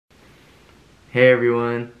Hey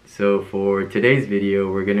everyone, so for today's video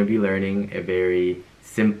we're going to be learning a very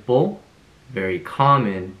simple, very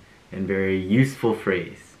common, and very useful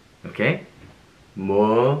phrase, okay?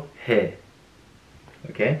 뭐 해,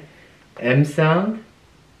 okay? M sound,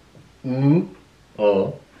 우,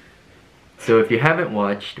 어. So if you haven't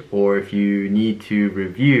watched or if you need to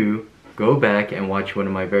review, go back and watch one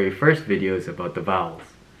of my very first videos about the vowels.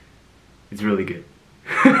 It's really good.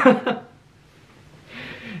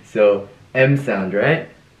 So M sound, right?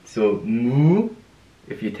 So mu,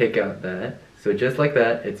 if you take out that, so just like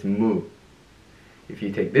that, it's mu. If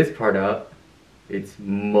you take this part out, it's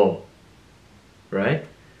mo, right?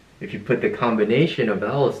 If you put the combination of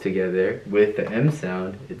vowels together with the M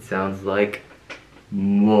sound, it sounds like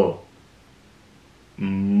mo,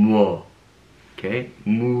 mo, okay?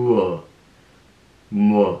 Muo,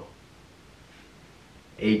 mo.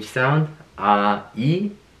 H sound, a, I,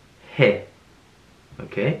 he,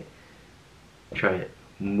 okay? Try it.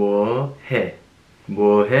 뭐 해,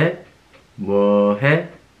 뭐 해, 뭐 해,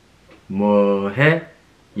 뭐 해.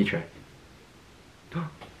 You try.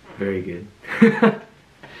 Very good.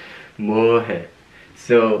 뭐 해.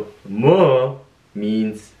 So 뭐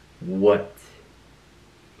means what.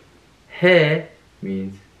 해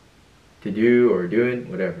means to do or doing,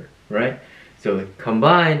 whatever, right? So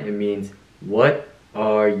combined, it means what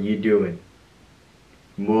are you doing?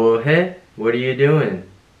 뭐 해? What are you doing?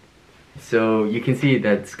 So you can see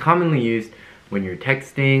that's commonly used when you're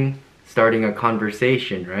texting, starting a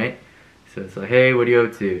conversation, right? So it's like, hey, what are you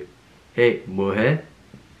up to? Hey, 뭐 해?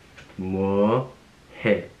 뭐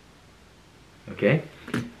해? Okay?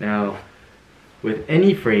 Now, with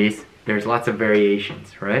any phrase, there's lots of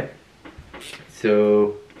variations, right?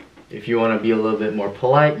 So if you want to be a little bit more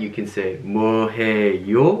polite, you can say 뭐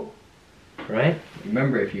해요? Right?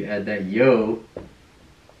 Remember, if you add that yo,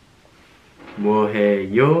 뭐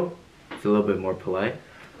해요? It's a little bit more polite.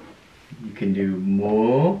 You can do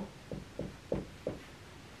뭐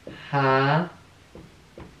하세요.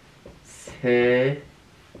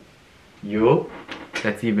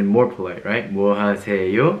 That's even more polite, right? 뭐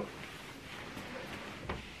하세요?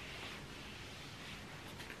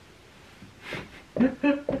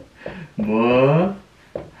 뭐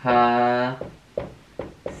하세요?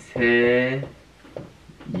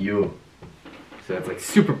 So that's like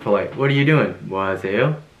super polite. What are you doing? 뭐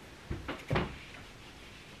하세요?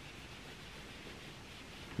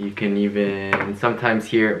 You can even sometimes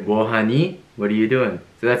hear 뭐 하니? What are you doing?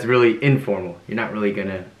 So that's really informal. You're not really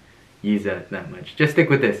gonna use that much. Just stick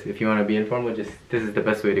with this. If you want to be informal, this is the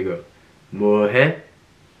best way to go. 뭐 해?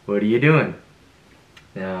 What are you doing?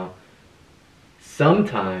 Now,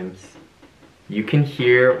 sometimes you can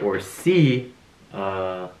hear or see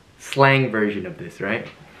a slang version of this, right?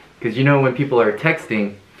 Because you know when people are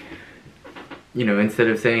texting, you know, instead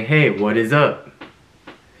of saying, hey, what is up?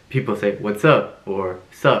 People say, what's up? Or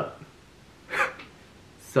sup.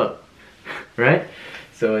 Sup. Right?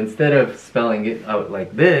 So instead of spelling it out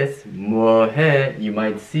like this, 뭐 해, you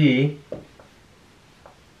might see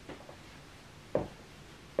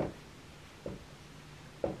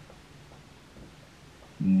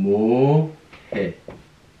뭐 해.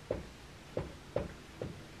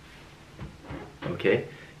 Okay?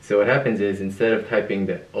 So what happens is instead of typing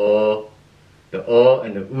the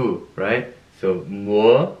and the u, right? So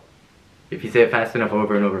뭐, if you say it fast enough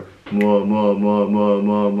over and over, 뭐,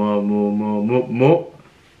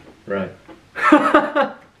 right?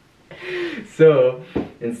 So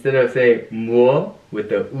instead of saying 뭐 with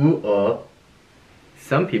the u,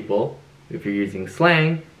 some people, if you're using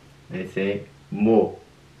slang, they say 뭐,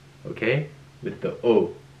 okay, with the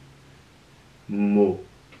o. 뭐,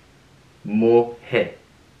 뭐 해.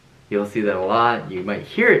 You'll see that a lot. You might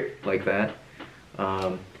hear it like that.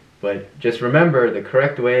 But just remember, the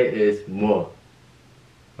correct way is 뭐.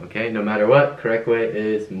 Okay, no matter what, correct way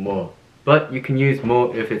is 뭐. But you can use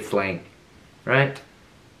뭐 if it's slang, right?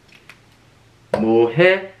 뭐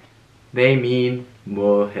해, they mean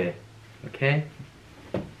뭐 해. Okay?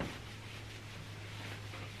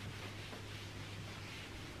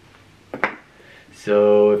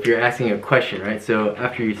 So if you're asking a question, right? So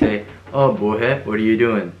after you say, oh, 뭐 해? What are you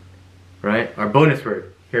doing? Right? Our bonus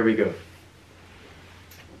word. Here we go.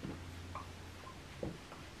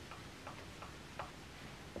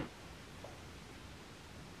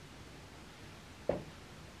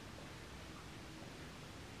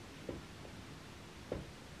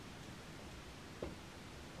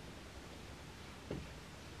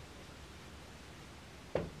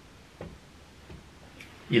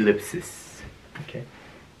 Ellipsis. Okay.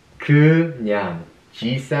 그냥.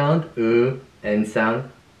 G sound, N sound,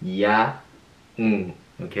 야,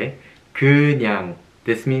 Okay. 그냥.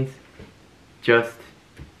 This means just.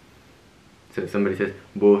 So if somebody says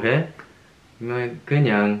뭐해? 그냥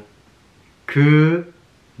그냥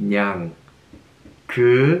냥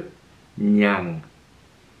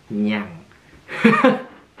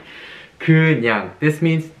그냥. This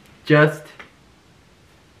means just.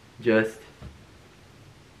 You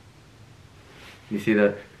see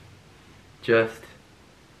that? Just.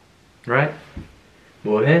 Right?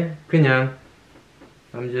 뭐해? 그냥.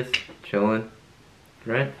 I'm just chilling.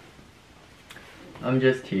 Right? I'm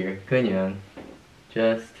just here. 그냥.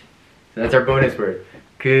 Just. So that's our bonus word.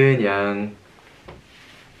 그냥.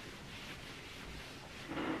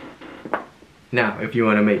 Now, if you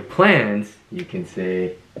want to make plans, you can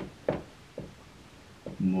say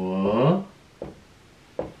뭐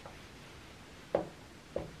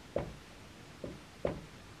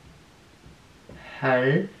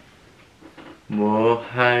뭐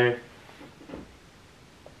할까?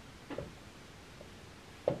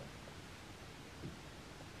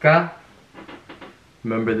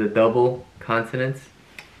 Remember the double consonants?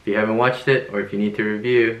 If you haven't watched it, or if you need to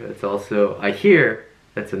review, that's also, I hear,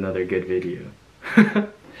 that's another good video.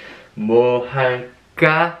 뭐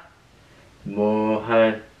할까? 뭐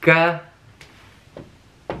할까?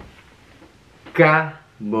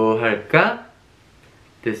 뭐 할까?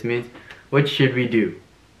 This means, what should we do?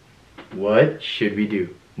 What should we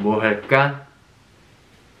do? 뭐 할까?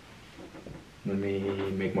 Let me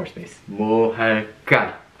make more space. 뭐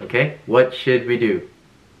할까? Okay? What should we do?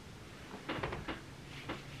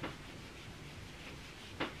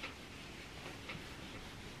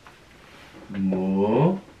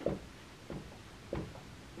 뭐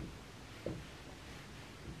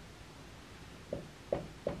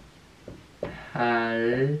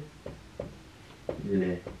할래?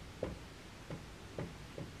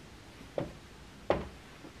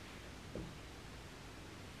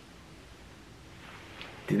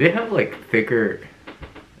 Do they have like thicker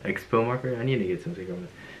expo marker? I need to get some thicker ones.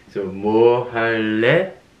 So 뭐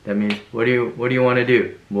할래? That means what do you want to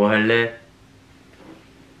do? 뭐 할래?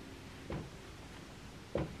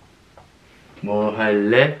 뭐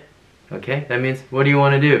할래? Okay, that means what do you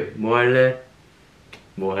want to do? 뭐 할래?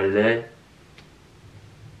 뭐 할래?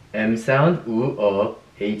 M sound U O,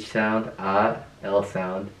 H sound A, L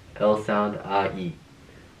sound A E.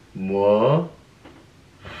 뭐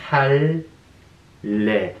할래?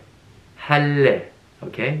 할래.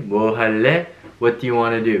 Okay, 뭐 할래? What do you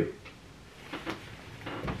want to do?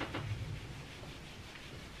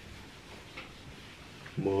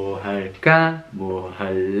 뭐 할까? 뭐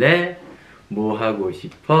할래? 뭐 하고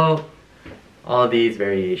싶어? All these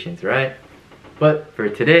variations, right? But for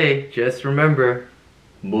today, just remember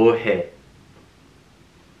뭐 해?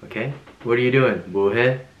 Okay? What are you doing? 뭐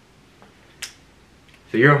해?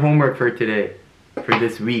 So your homework for today, for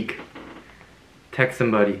this week, text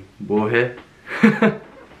somebody 뭐 해?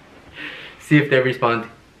 See if they respond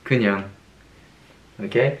그냥.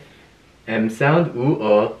 Okay? M sound U,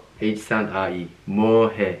 O, H sound A, E. 뭐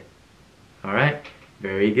해? Alright?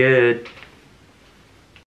 Very good.